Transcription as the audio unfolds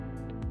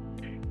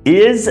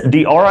Is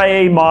the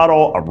RIA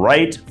model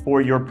right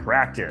for your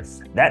practice?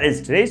 That is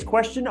today's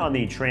question on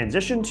the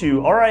Transition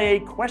to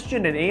RIA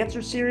question and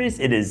answer series.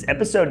 It is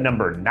episode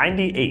number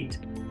 98.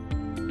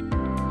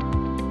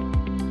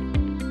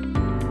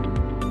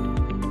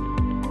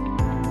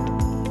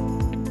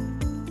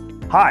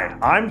 Hi,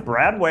 I'm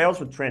Brad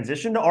Wales with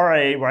Transition to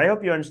RIA, where I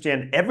hope you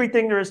understand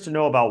everything there is to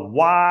know about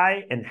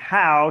why and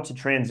how to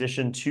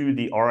transition to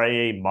the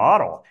RIA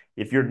model.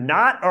 If you're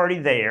not already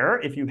there,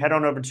 if you head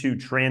on over to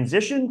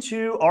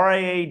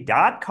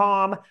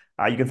transitiontoria.com,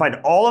 you can find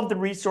all of the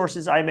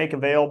resources I make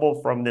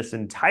available from this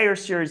entire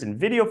series in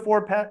video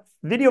format,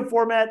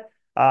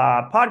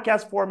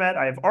 podcast format.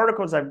 I have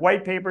articles, I have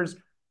white papers,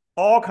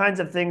 all kinds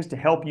of things to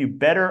help you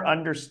better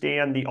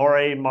understand the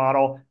RIA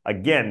model.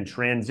 Again,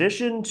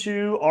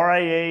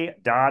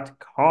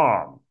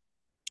 transitiontoria.com.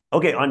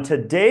 Okay, on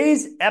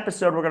today's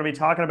episode, we're going to be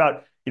talking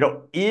about,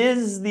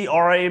 is the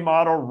RIA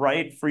model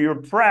right for your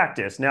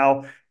practice?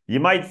 Now,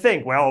 you might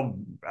think, well,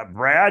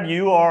 Brad,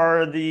 you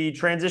are the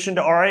transition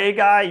to RIA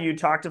guy. You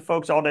talk to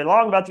folks all day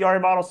long about the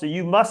RIA model, so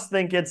you must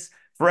think it's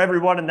for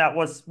everyone, and that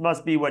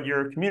must be what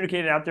you're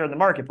communicating out there in the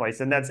marketplace.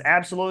 And that's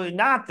absolutely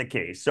not the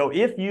case. So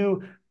if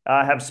you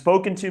have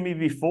spoken to me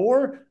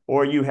before,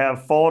 or you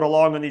have followed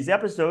along on these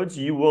episodes,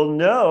 you will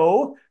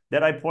know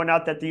that I point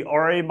out that the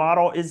RIA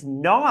model is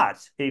not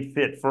a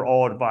fit for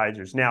all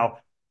advisors. Now,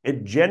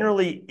 it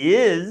generally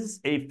is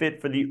a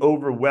fit for the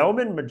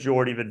overwhelming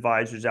majority of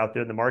advisors out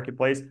there in the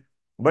marketplace,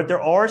 but there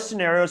are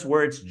scenarios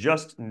where it's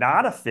just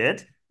not a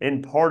fit.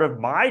 And part of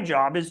my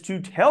job is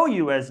to tell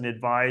you as an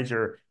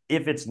advisor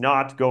if it's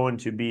not going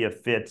to be a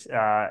fit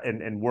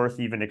and worth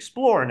even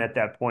exploring at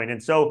that point.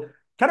 And so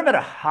kind of at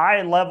a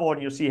high level,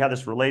 and you'll see how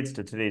this relates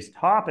to today's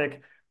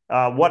topic,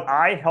 what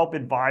I help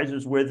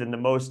advisors with in the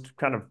most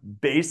kind of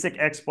basic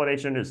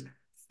explanation is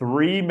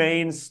three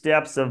main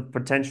steps of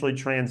potentially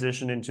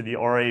transition into the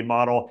RIA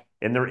model,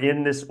 and they're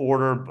in this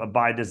order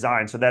by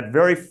design. So that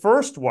very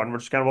first one,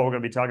 which is kind of what we're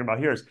going to be talking about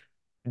here, is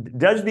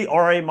does the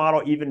RIA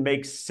model even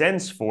make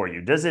sense for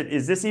you?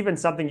 Is this even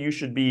something you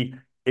should be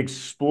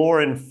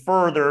exploring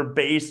further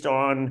based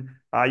on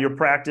your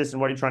practice and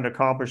what you're trying to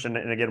accomplish? And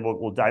again,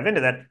 we'll dive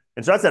into that.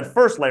 And so that's that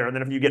first layer. And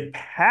then if you get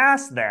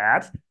past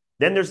that,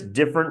 then there's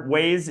different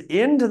ways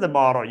into the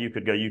model you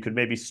could go. You could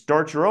maybe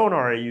start your own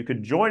RIA. You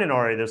could join an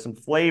RIA. There's some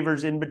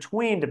flavors in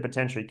between to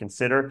potentially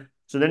consider.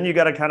 So then you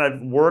got to kind of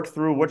work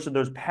through which of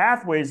those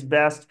pathways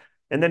best.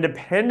 And then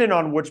depending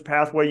on which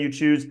pathway you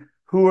choose,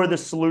 who are the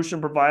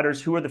solution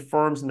providers? Who are the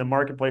firms in the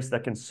marketplace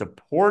that can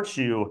support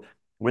you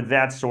with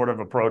that sort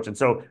of approach? And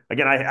so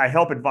again, I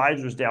help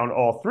advisors down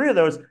all three of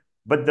those.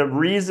 But the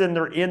reason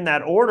they're in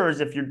that order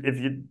is if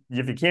you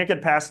can't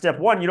get past step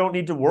one, you don't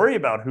need to worry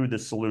about who the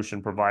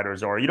solution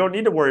providers are. You don't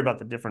need to worry about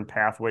the different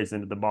pathways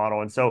into the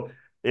model. And so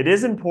it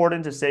is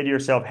important to say to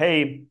yourself,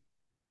 hey,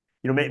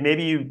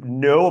 maybe you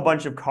know a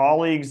bunch of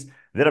colleagues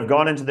that have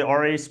gone into the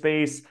RIA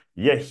space.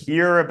 You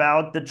hear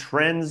about the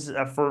trends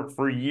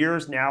for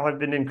years now have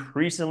been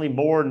increasingly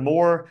more and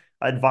more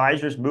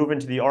advisors move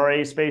into the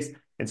RIA space.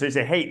 And so you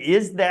say, hey,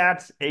 is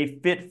that a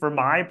fit for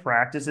my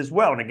practice as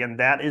well? And again,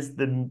 that is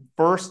the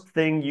first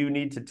thing you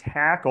need to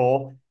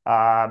tackle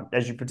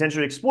as you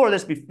potentially explore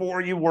this before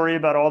you worry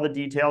about all the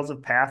details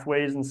of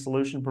pathways and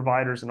solution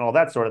providers and all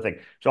that sort of thing.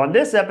 So on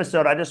this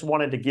episode, I just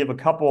wanted to give a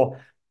couple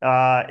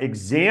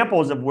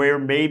examples of where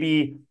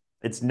maybe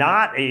it's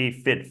not a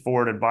fit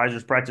for an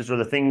advisor's practice, or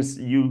the things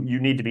you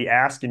need to be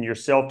asking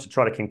yourself to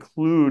try to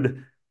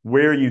conclude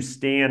where you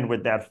stand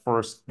with that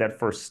first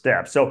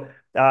step. So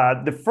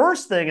the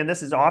first thing, and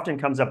this often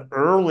comes up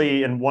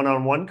early in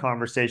one-on-one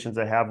conversations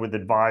I have with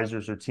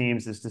advisors or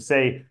teams, is to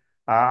say,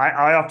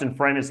 I often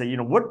frame it and say,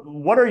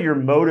 what are your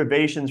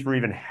motivations for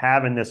even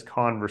having this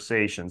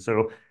conversation?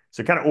 So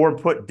kind of, or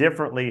put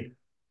differently,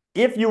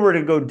 if you were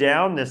to go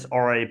down this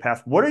RIA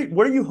path, what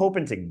are you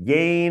hoping to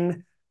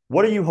gain?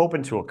 What are you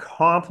hoping to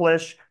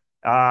accomplish?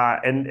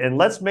 And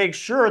let's make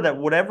sure that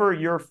whatever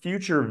your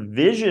future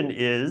vision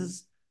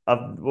is,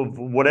 of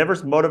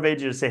whatever's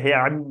motivated you to say, hey,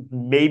 I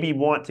maybe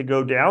want to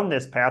go down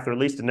this path, or at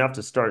least enough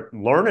to start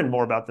learning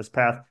more about this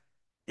path.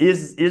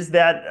 Is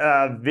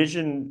that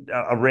vision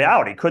a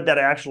reality? Could that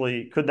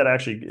actually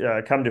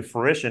come to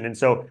fruition? And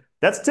so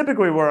that's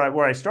typically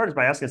where I start, is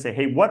by asking, say,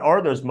 hey, what are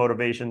those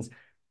motivations?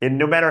 And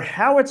no matter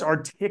how it's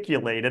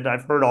articulated,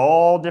 I've heard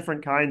all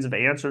different kinds of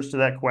answers to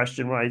that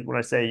question. When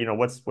I say,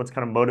 what's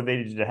kind of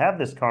motivated you to have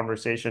this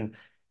conversation,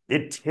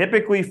 it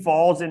typically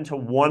falls into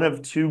one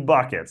of two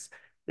buckets.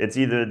 It's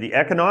either the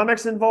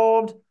economics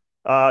involved,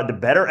 the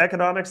better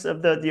economics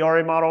of the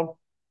RIA model,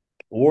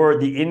 or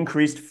the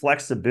increased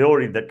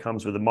flexibility that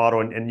comes with the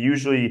model. And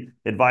usually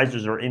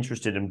advisors are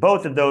interested in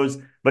both of those,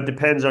 but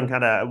depends on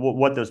kind of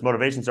what those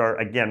motivations are.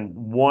 Again,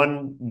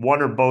 one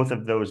or both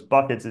of those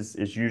buckets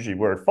is usually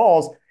where it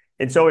falls.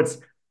 And so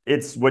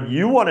it's what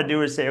you want to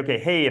do is say, okay,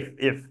 hey,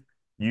 if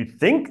you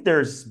think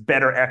there's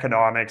better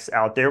economics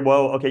out there,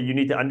 well, okay, you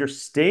need to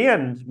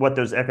understand what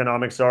those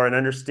economics are and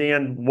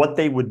understand what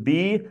they would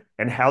be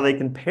and how they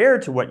compare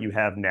to what you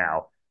have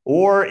now.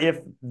 Or if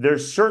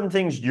there's certain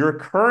things your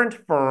current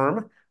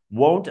firm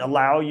won't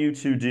allow you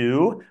to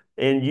do,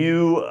 and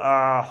you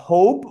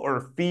hope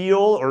or feel,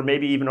 or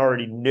maybe even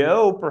already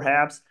know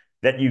perhaps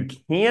that you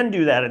can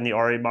do that in the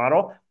RA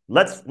model,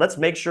 let's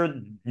make sure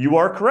you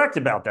are correct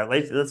about that.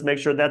 Let's make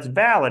sure that's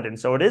valid. And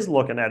so it is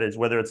looking at is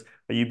whether it's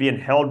are you being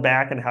held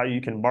back in how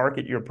you can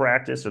market your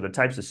practice, or the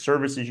types of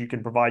services you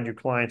can provide your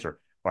clients, or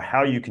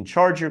how you can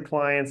charge your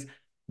clients,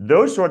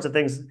 those sorts of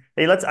things.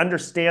 Hey, let's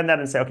understand that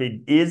and say,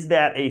 okay, is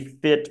that a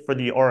fit for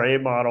the RA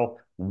model?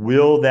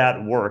 Will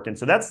that work? And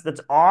so that's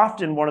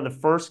often one of the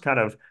first kind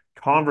of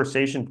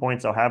conversation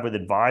points I'll have with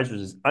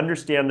advisors is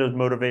understand those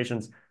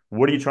motivations.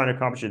 What are you trying to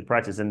accomplish in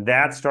practice? And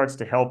that starts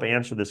to help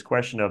answer this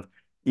question of,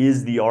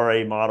 is the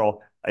RA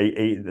model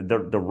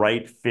the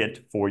right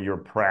fit for your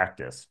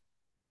practice?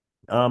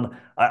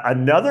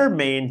 Another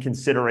main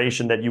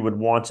consideration that you would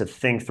want to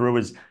think through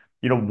is,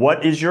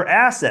 what is your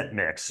asset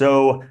mix?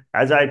 So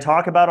as I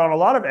talk about on a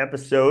lot of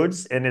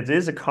episodes, and it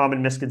is a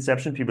common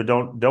misconception, people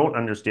don't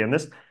understand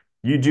this,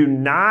 you do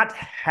not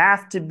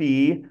have to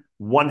be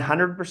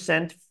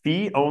 100%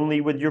 fee only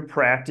with your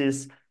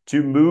practice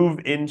to move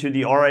into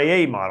the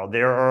RIA model.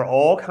 There are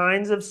all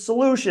kinds of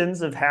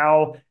solutions of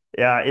how,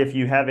 if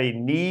you have a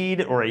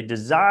need or a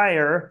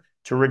desire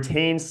to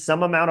retain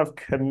some amount of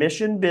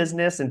commission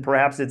business, and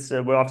perhaps it's,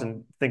 we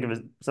often think of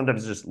it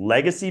sometimes just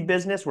legacy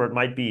business, where it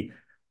might be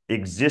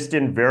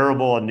existing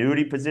variable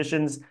annuity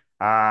positions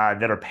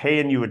that are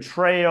paying you a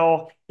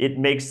trail. It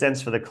makes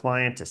sense for the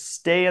client to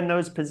stay in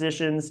those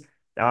positions.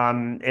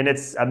 And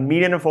it's a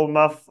meaningful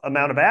enough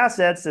amount of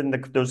assets, and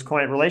those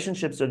client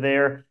relationships are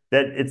there,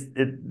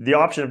 that the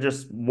option of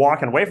just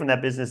walking away from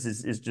that business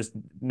is just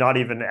not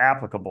even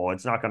applicable.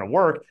 It's not going to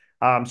work.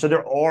 So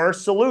there are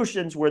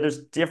solutions where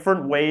there's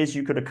different ways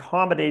you could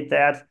accommodate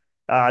that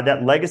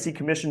legacy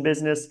commission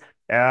business.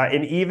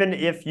 And even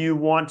if you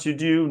want to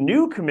do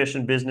new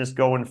commission business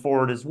going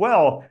forward as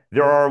well,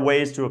 there are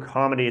ways to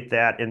accommodate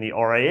that in the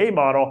RIA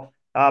model.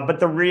 But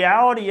the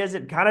reality is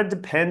it kind of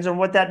depends on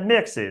what that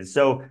mix is.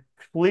 So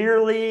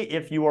clearly,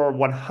 if you are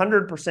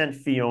 100%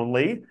 fee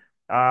only,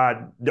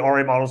 the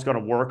RIA model is going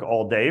to work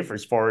all day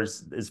as far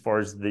as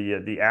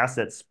the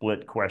asset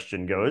split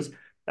question goes.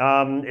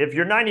 If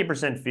you're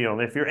 90% fee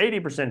only, if you're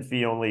 80%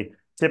 fee only,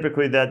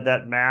 typically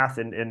that math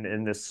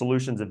and the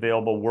solutions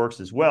available works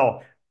as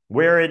well.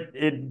 Where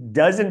it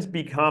doesn't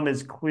become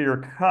as clear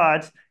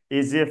cut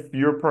is if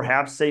you're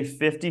perhaps, say,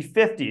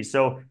 50-50.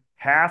 So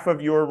half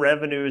of your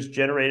revenue is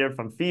generated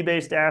from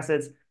fee-based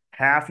assets,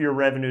 half your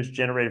revenue is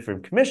generated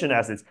from commission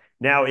assets.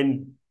 Now,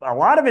 in a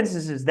lot of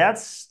instances,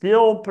 that's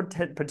still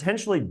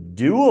potentially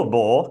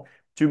doable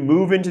to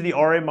move into the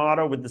RA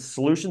model with the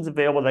solutions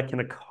available that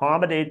can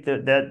accommodate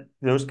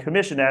those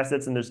commission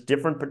assets. And there's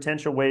different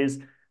potential ways,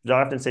 as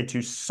I often say,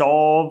 to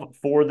solve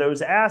for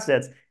those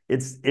assets.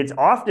 It's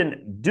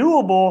often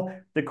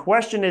doable. The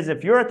question is,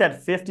 if you're at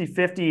that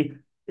 50-50,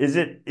 is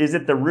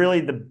it really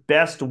the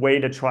best way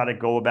to try to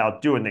go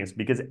about doing things?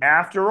 Because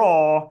after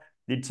all,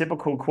 the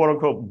typical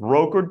quote-unquote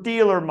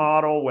broker-dealer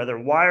model, whether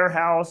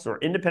wirehouse or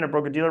independent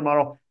broker-dealer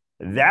model,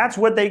 that's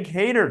what they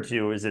cater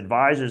to, is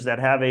advisors that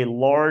have a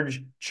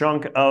large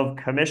chunk of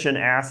commission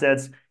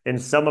assets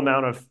and some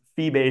amount of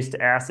fee-based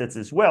assets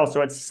as well.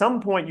 So at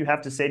some point, you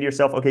have to say to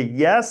yourself, okay,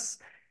 yes,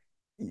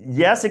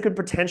 it could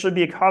potentially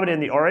be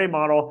accommodated in the RA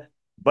model,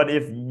 but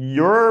if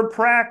your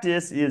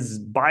practice is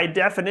by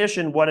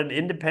definition what an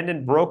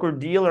independent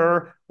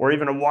broker-dealer or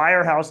even a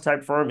wirehouse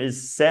type firm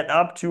is set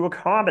up to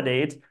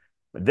accommodate,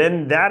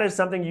 then that is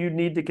something you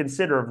need to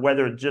consider, of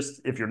whether just,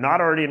 if you're not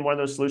already in one of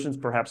those solutions,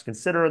 perhaps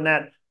considering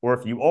that, or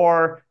if you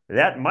are,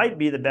 that might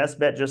be the best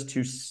bet, just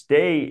to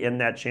stay in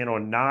that channel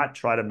and not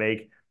try to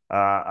make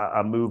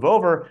a move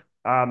over.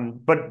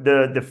 But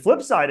the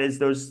flip side is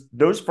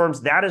those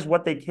firms, that is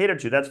what they cater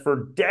to. That's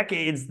for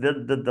decades,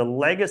 the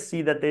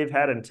legacy that they've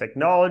had in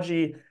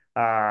technology,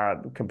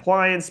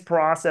 compliance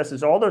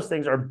processes, all those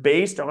things are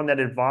based on that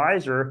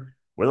advisor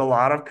with a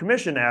lot of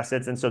commission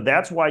assets. And so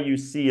that's why you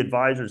see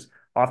advisors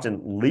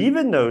often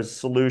leaving those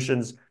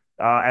solutions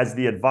as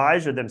the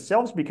advisor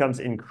themselves becomes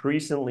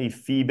increasingly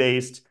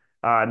fee-based,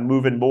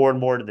 moving more and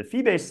more to the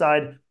fee-based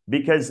side,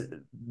 because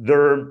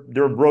their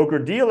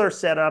broker-dealer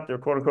setup, their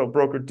quote-unquote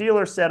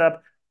broker-dealer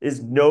setup,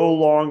 is no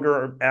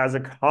longer as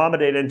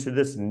accommodated into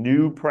this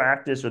new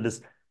practice, or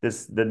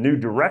the new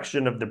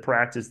direction of the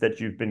practice that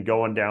you've been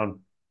going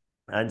down.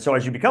 And so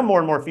as you become more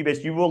and more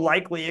fee-based, you will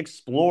likely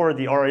explore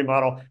the RA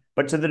model.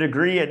 But to the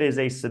degree it is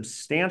a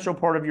substantial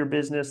part of your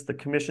business, the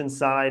commission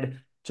side,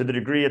 to the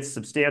degree it's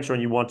substantial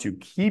and you want to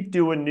keep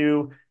doing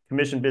new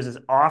commission business,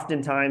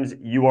 oftentimes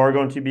you are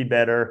going to be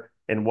better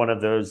in one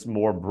of those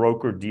more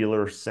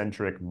broker-dealer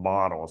centric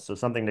models. So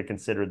something to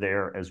consider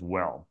there as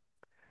well.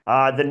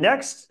 The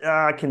next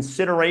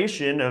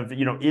consideration of,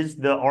 is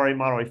the RA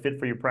model a fit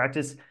for your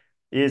practice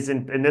is,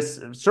 and this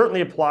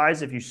certainly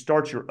applies if you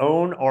start your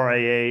own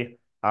RIA,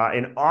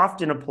 and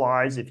often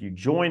applies if you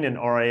join an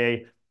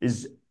RIA,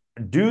 is,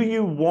 do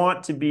you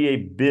want to be a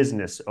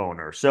business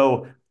owner?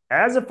 So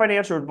as a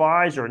financial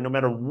advisor, no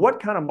matter what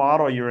kind of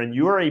model you're in,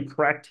 you are a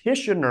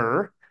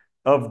practitioner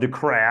of the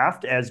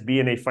craft as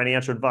being a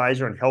financial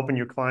advisor and helping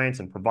your clients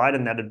and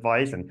providing that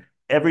advice and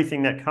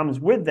everything that comes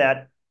with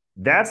that,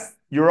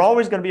 you're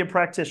always going to be a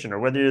practitioner,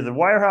 whether you're the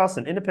wirehouse,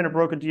 an independent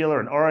broker dealer,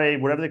 an RIA,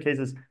 whatever the case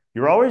is.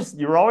 You're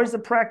always a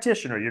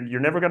practitioner. You're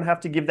never going to have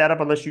to give that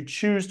up unless you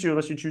choose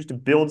to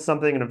build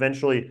something and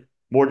eventually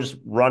more just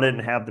run it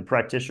and have the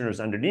practitioners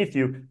underneath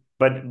you.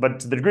 But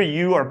to the degree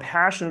you are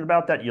passionate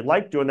about that, you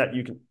like doing that,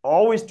 you can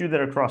always do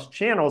that across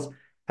channels.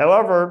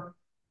 However,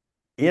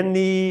 in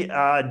the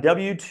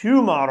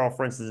W-2 model,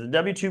 for instance, the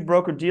W-2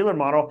 broker-dealer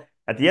model,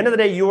 at the end of the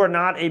day, you are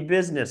not a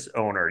business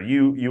owner.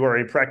 You are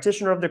a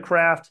practitioner of the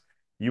craft.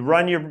 You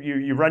run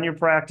your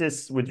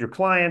practice with your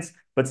clients,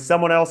 but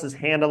someone else is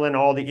handling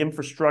all the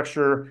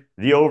infrastructure,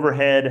 the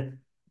overhead,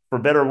 for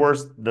better or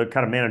worse, the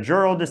kind of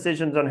managerial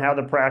decisions on how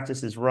the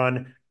practice is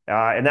run.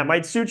 And that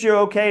might suit you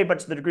okay, but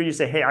to the degree you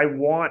say, hey, I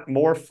want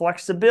more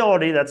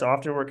flexibility, that's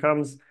often where it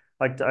comes,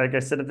 like I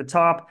said at the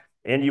top,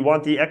 and you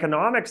want the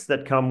economics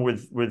that come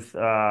with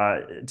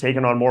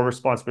taking on more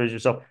responsibilities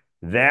yourself.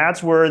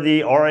 That's where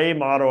the RIA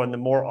model and the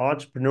more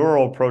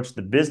entrepreneurial approach,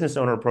 the business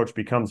owner approach,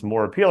 becomes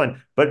more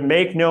appealing. But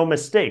make no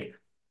mistake,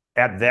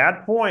 at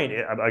that point,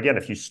 again,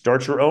 if you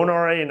start your own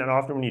RIA, and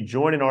often when you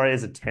join an RIA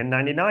as a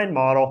 1099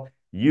 model,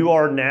 you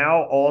are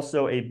now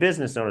also a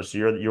business owner. So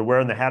you're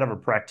wearing the hat of a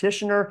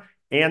practitioner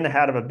and the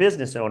hat of a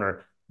business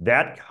owner.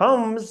 That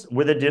comes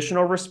with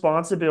additional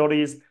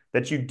responsibilities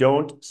that you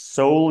don't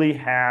solely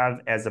have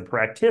as a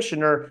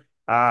practitioner.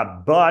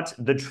 But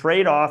the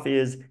trade-off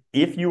is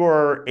if you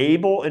are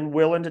able and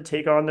willing to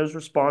take on those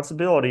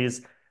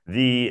responsibilities,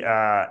 the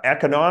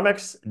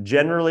economics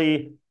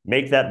generally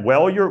make that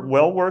well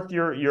worth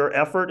your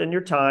effort and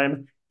your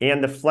time,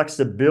 and the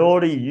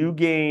flexibility you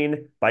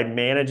gain by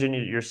managing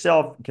it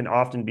yourself can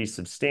often be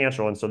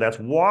substantial. And so that's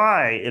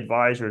why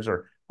advisors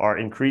are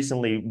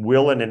increasingly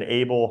willing and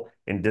able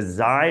and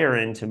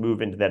desiring to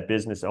move into that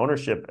business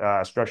ownership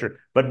structure.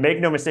 But make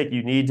no mistake,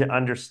 you need to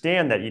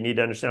understand that. You need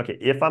to understand, okay,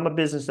 if I'm a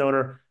business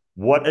owner,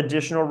 what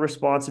additional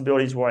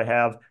responsibilities will I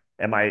have?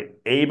 Am I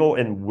able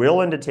and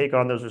willing to take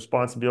on those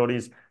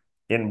responsibilities?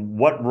 And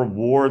what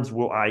rewards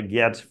will I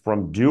get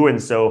from doing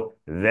so?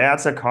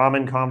 That's a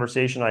common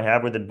conversation I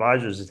have with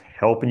advisors, is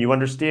helping you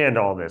understand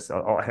all this,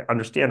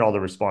 understand all the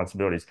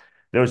responsibilities,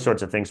 those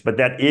sorts of things. But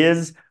that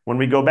is, when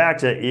we go back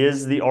to,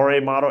 is the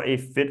RIA model a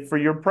fit for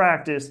your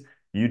practice?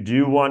 You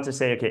do want to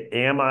say, okay,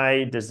 am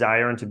I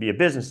desiring to be a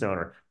business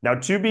owner? Now,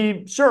 to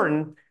be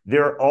certain,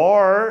 there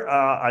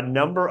are a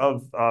number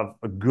of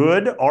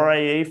good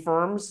RIA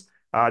firms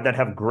that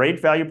have great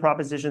value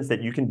propositions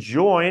that you can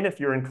join if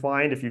you're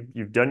inclined, if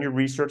you've done your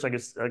research, like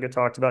I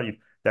talked about.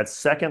 That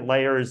second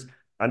layer is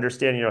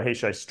understanding, hey,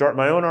 should I start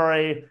my own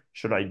RIA?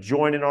 Should I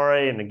join an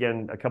RIA? And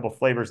again, a couple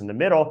flavors in the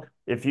middle.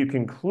 If you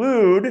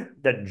conclude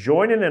that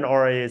joining an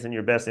RIA is in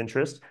your best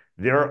interest,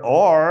 there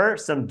are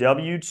some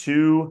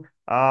W-2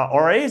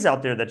 RIAs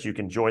out there that you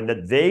can join,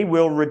 that they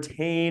will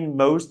retain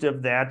most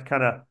of that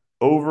kind of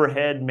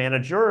overhead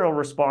managerial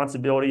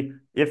responsibility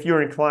if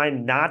you're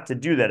inclined not to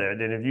do that.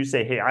 And if you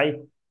say, hey, I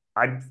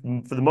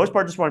for the most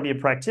part just want to be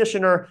a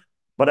practitioner,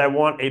 but I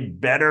want a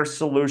better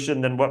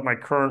solution than what my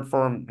current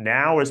firm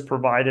now is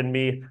providing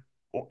me,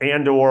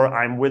 or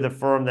I'm with a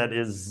firm that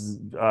is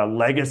a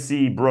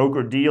legacy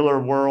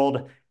broker-dealer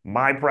world.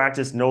 My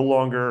practice no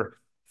longer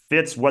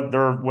fits what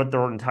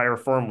their entire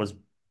firm was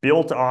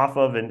built off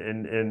of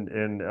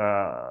and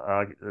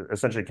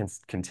essentially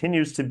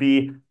continues to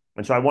be.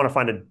 And so I want to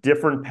find a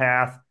different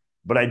path,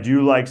 but I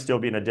do like still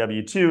being a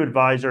W-2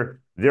 advisor.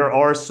 There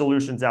are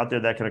solutions out there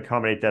that can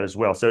accommodate that as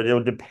well. So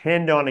it'll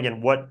depend on,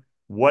 again,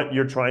 what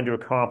you're trying to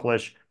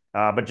accomplish.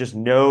 But just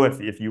know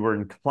if you were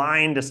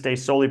inclined to stay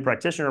solely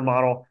practitioner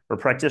model or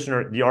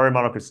practitioner, the RIA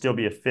model could still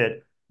be a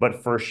fit.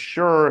 But for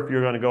sure, if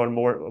you're going to go in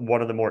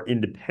one of the more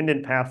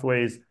independent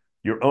pathways,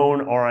 your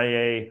own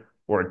RIA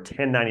or a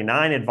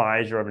 1099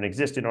 advisor of an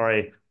existing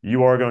RIA,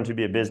 you are going to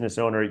be a business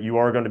owner. You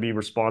are going to be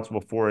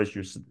responsible for,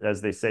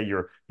 as they say,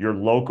 your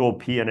local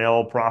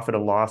P&L, profit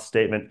and loss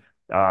statement,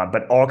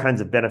 but all kinds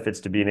of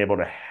benefits to being able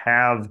to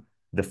have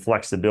the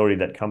flexibility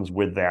that comes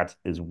with that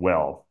as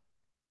well.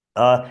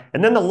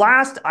 And then the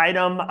last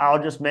item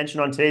I'll just mention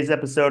on today's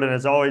episode, and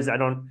as always,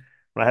 when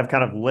I have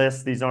kind of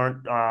lists, these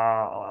aren't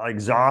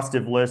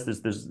exhaustive lists.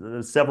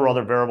 There's several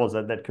other variables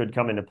that could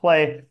come into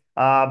play.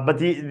 But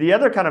the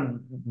other kind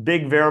of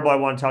big variable I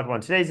want to talk about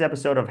in today's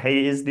episode of,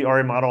 hey, is the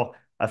RIA model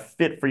a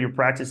fit for your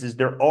practices?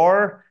 There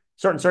are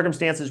certain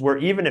circumstances where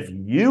even if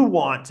you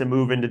want to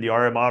move into the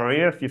RIA model,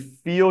 even if you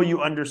feel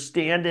you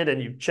understand it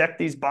and you check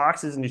these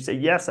boxes and you say,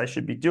 yes, I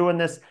should be doing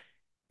this,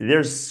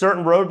 there's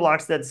certain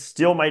roadblocks that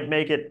still might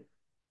make it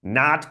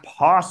not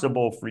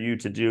possible for you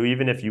to do,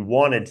 even if you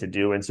wanted to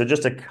do. And so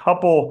just a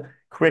couple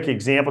quick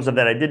examples of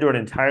that. I did do an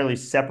entirely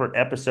separate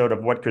episode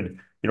of what could,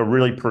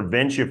 really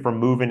prevent you from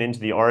moving into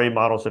the RIA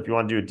model. So if you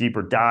want to do a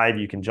deeper dive,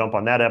 you can jump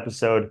on that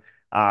episode.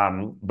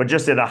 But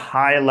just at a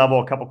high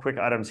level, a couple quick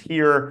items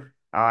here.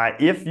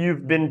 If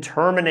you've been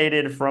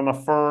terminated from a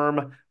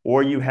firm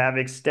or you have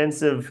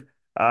extensive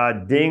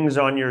dings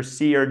on your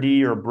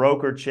CRD or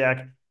broker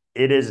check,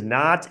 it is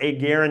not a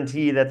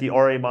guarantee that the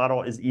RA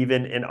model is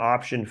even an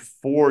option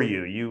for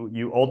you.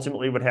 You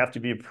ultimately would have to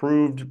be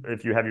approved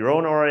if you have your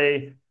own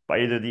RA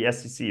by either the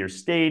SEC or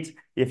state.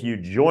 If you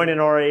join an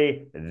RA,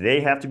 they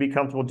have to be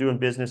comfortable doing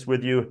business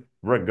with you.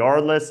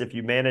 Regardless, if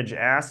you manage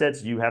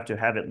assets, you have to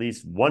have at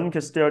least one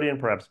custodian,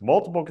 perhaps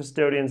multiple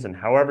custodians, and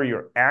however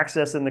you're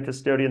accessing the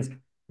custodians,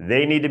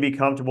 they need to be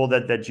comfortable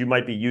that you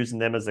might be using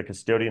them as a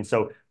custodian.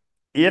 So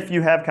if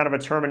you have kind of a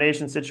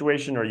termination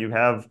situation or you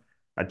have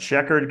a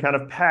checkered kind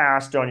of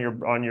past on your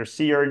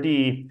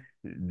CRD,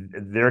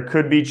 there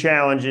could be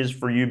challenges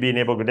for you being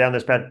able to go down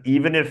this path,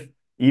 even if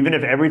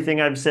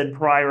everything I've said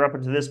prior up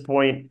until this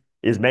point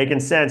is making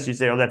sense. You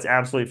say, oh, that's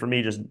absolutely for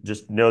me.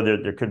 Just know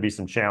that there could be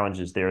some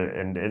challenges there,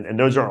 and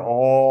those are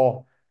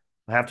all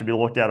have to be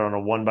looked at on a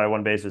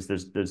one-by-one basis.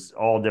 There's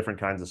all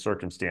different kinds of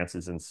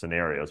circumstances and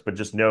scenarios, but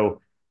just know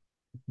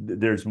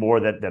there's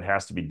more that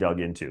has to be dug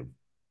into.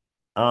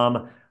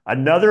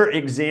 Another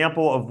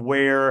example of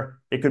where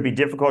it could be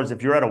difficult is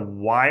if you're at a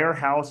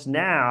wirehouse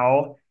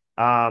now,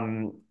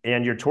 and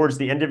you're towards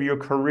the end of your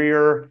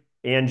career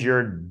and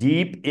you're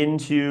deep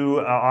into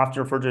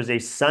often referred to as a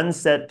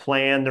sunset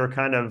plan, their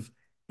kind of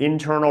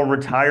internal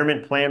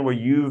retirement plan where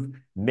you've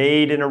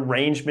made an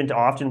arrangement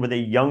often with a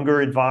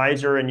younger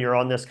advisor and you're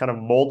on this kind of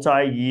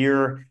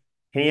multi-year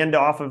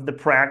handoff of the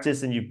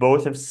practice, and you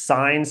both have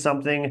signed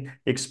something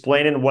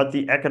explaining what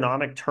the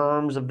economic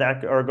terms of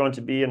that are going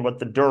to be and what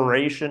the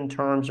duration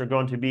terms are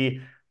going to be.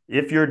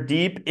 If you're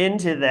deep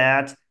into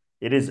that,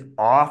 it is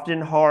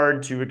often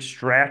hard to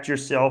extract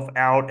yourself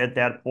out at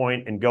that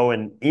point and go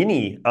in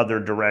any other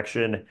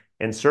direction.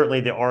 And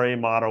certainly the RA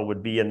model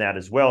would be in that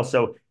as well.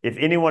 So if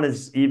anyone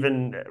is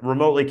even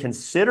remotely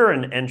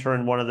considering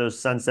entering one of those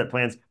sunset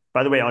plans,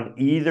 by the way, on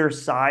either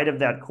side of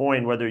that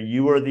coin, whether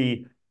you are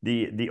the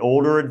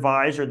older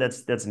advisor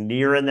that's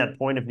nearing that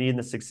point of needing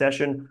the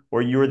succession,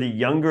 or you're the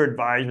younger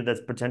advisor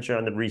that's potentially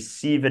on the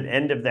receiving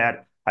end of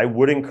that, I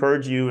would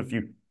encourage you, if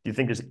you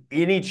think there's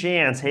any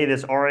chance, hey,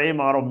 this RA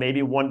model,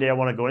 maybe one day I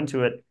want to go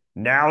into it,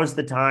 now is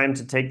the time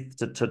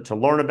to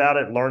learn about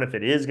it, learn if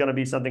it is going to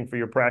be something for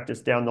your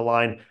practice down the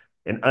line,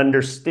 and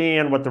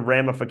understand what the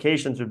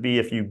ramifications would be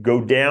if you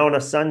go down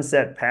a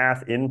sunset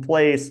path in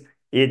place.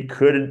 It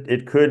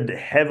could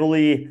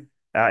heavily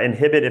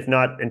inhibit, if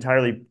not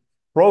entirely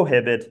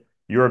prohibit,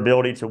 your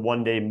ability to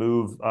one day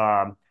move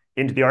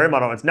into the RA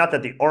model. It's not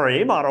that the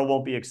RA model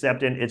won't be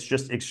accepted, it's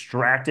just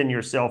extracting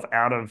yourself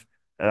out of,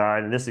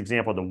 in this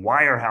example, the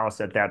wirehouse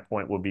at that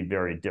point will be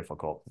very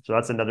difficult. So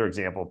that's another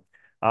example.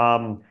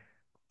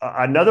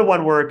 Another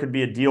one where it could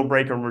be a deal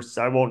breaker,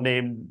 I won't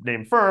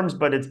name firms,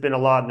 but it's been a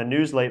lot in the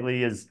news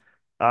lately, is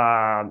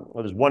well,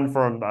 there's one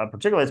firm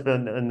particularly that's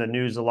been in the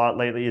news a lot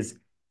lately, is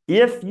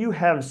if you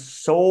have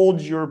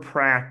sold your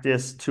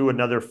practice to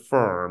another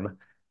firm,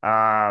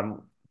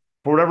 for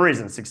whatever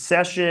reason,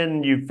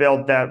 succession, you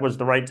felt that was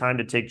the right time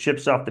to take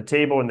chips off the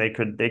table and they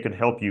could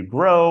help you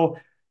grow.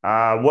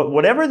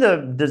 Whatever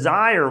the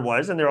desire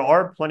was, and there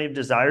are plenty of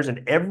desires,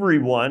 and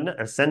everyone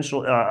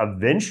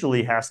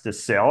eventually has to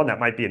sell, and that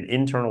might be an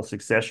internal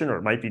succession or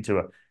it might be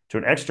to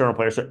an external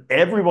player. So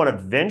everyone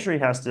eventually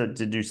has to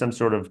do some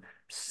sort of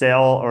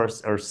sell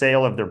or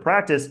sale of their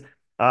practice.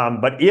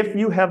 But if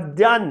you have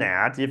done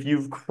that, if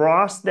you've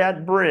crossed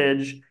that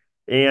bridge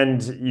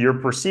and you're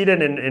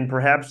proceeding and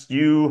perhaps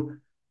you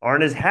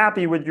aren't as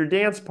happy with your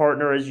dance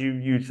partner as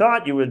you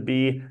thought you would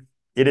be,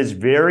 it is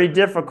very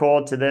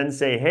difficult to then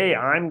say, hey,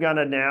 I'm going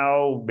to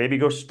now maybe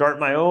go start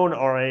my own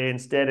RA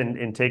instead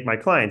and take my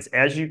clients.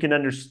 As you can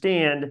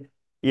understand,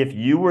 if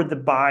you were the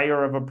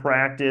buyer of a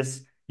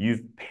practice,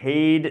 you've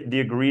paid the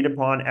agreed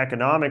upon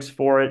economics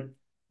for it,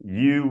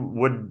 you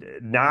would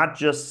not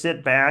just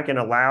sit back and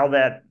allow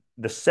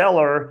the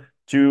seller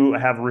to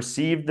have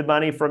received the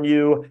money from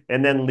you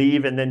and then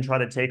leave and then try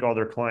to take all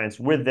their clients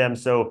with them.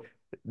 So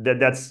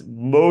that's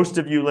most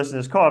of you listening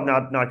to this call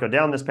have not go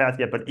down this path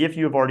yet, but if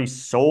you have already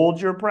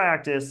sold your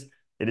practice,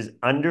 it is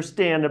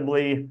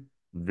understandably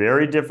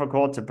very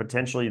difficult to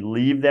potentially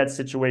leave that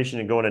situation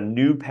and go on a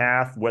new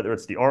path, whether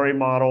it's the RA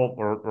model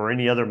or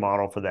any other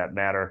model for that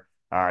matter.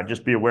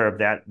 Just be aware of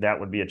that. That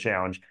would be a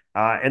challenge.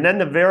 And then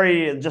the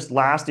very just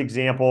last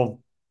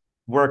example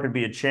where it could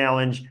be a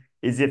challenge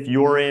is if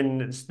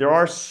there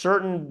are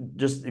certain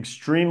just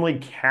extremely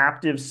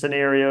captive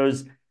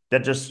scenarios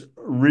that just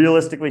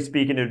realistically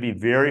speaking, it would be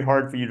very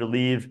hard for you to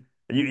leave.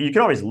 You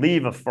can always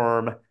leave a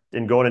firm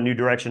and go in a new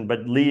direction,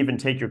 but leave and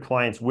take your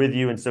clients with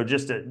you. And so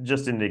just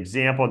an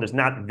example, there's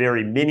not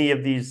very many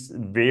of these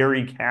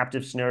very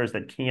captive scenarios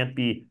that can't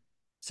be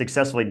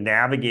successfully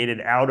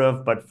navigated out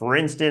of. But for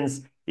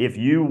instance, if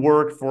you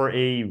work for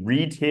a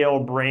retail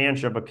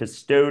branch of a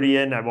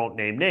custodian, I won't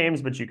name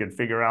names, but you can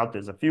figure out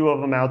there's a few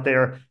of them out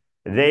there.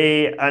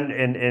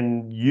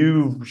 And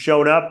you've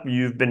shown up,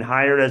 you've been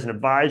hired as an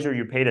advisor,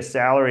 you paid a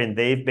salary, and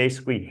they've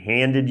basically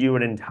handed you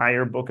an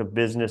entire book of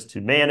business to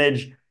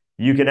manage.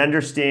 You can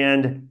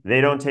understand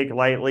they don't take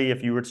lightly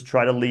if you were to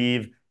try to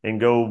leave and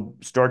go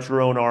start your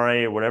own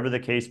RA or whatever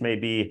the case may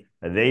be.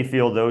 They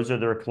feel those are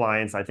their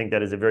clients. I think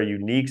that is a very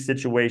unique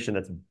situation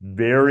that's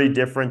very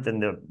different than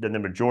the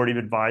majority of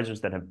advisors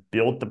that have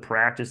built the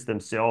practice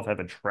themselves, have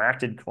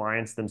attracted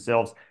clients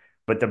themselves.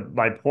 But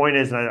my point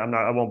is, and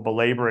I won't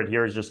belabor it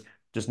here, is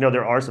just know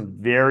there are some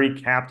very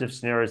captive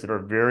scenarios that are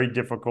very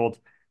difficult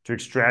to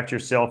extract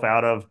yourself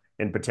out of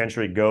and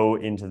potentially go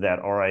into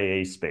that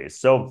RIA space.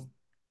 So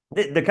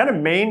the kind of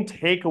main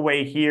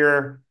takeaway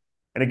here,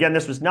 and again,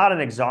 this was not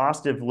an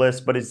exhaustive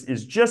list, but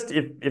is just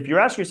if you're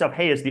asking yourself,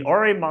 hey, is the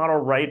RIA model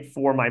right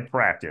for my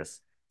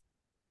practice?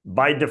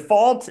 By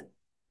default,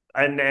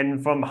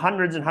 and from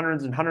hundreds and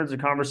hundreds and hundreds of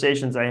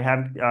conversations I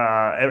have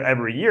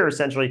every year,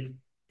 essentially,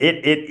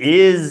 it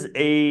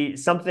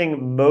is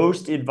something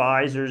most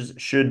advisors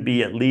should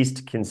be at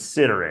least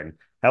considering.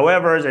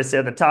 However, as I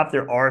said at the top,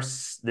 there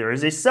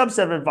is a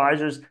subset of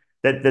advisors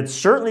that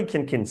certainly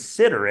can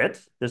consider it.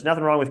 There's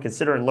nothing wrong with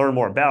consider and learn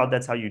more about.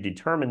 That's how you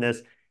determine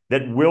this.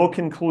 That will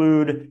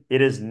conclude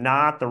it is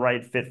not the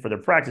right fit for their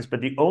practice.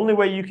 But the only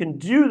way you can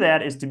do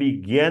that is to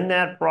begin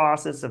that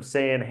process of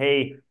saying,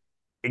 hey,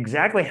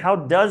 exactly how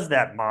does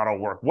that model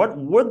work? What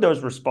would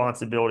those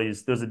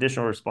responsibilities, those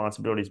additional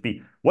responsibilities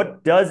be?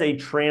 What does a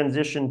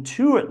transition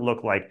to it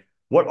look like?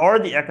 What are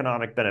the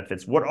economic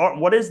benefits?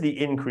 What is the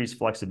increased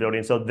flexibility?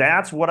 And so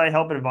that's what I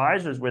help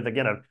advisors with.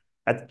 Again,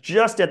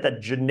 just at the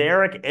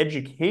generic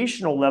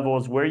educational level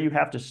is where you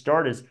have to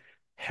start, is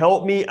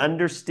help me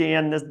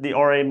understand the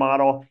RA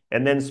model,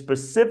 and then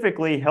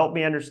specifically help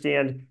me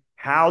understand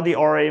how the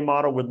RA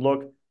model would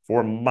look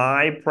for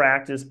my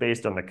practice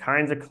based on the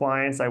kinds of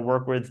clients I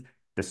work with,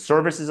 the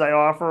services I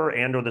offer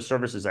and/or the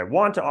services I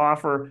want to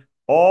offer,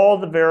 all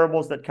the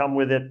variables that come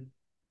with it.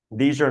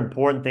 These are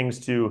important things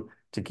to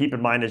keep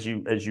in mind as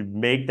you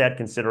make that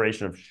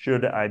consideration of,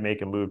 should I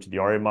make a move to the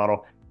RA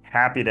model?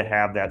 Happy to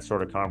have that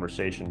sort of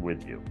conversation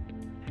with you.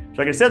 So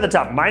like I said at the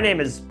top, my name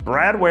is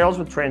Brad Wales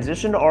with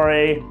Transition to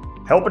RA.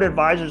 Helping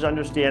advisors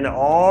understand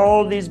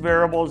all these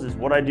variables is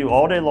what I do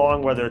all day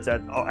long, whether it's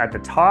at the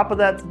top of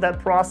that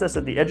process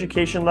at the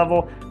education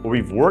level, where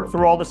we've worked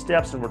through all the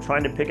steps and we're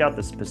trying to pick out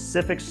the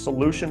specific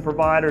solution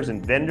providers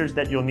and vendors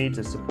that you'll need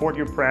to support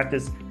your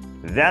practice.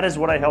 That is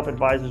what I help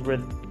advisors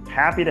with.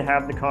 Happy to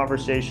have the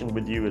conversation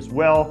with you as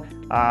well.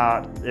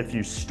 If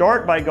you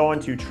start by going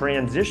to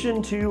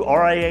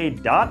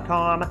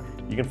transitiontoria.com,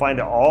 you can find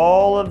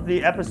all of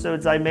the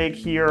episodes I make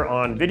here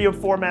on video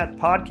format,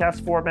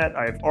 podcast format.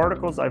 I have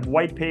articles, I have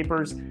white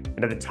papers,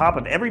 and at the top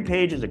of every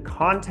page is a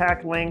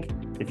contact link.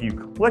 If you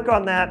click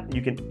on that,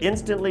 you can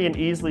instantly and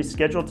easily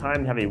schedule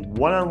time to have a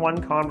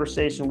one-on-one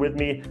conversation with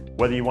me,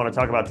 whether you want to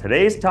talk about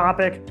today's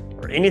topic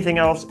or anything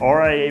else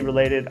RIA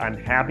related. I'm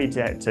happy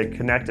to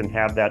connect and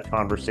have that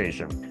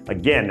conversation.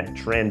 Again,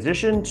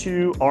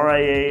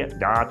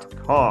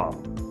 transitiontoria.com.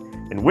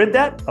 And with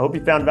that, I hope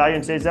you found value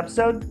in today's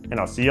episode, and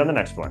I'll see you on the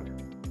next one.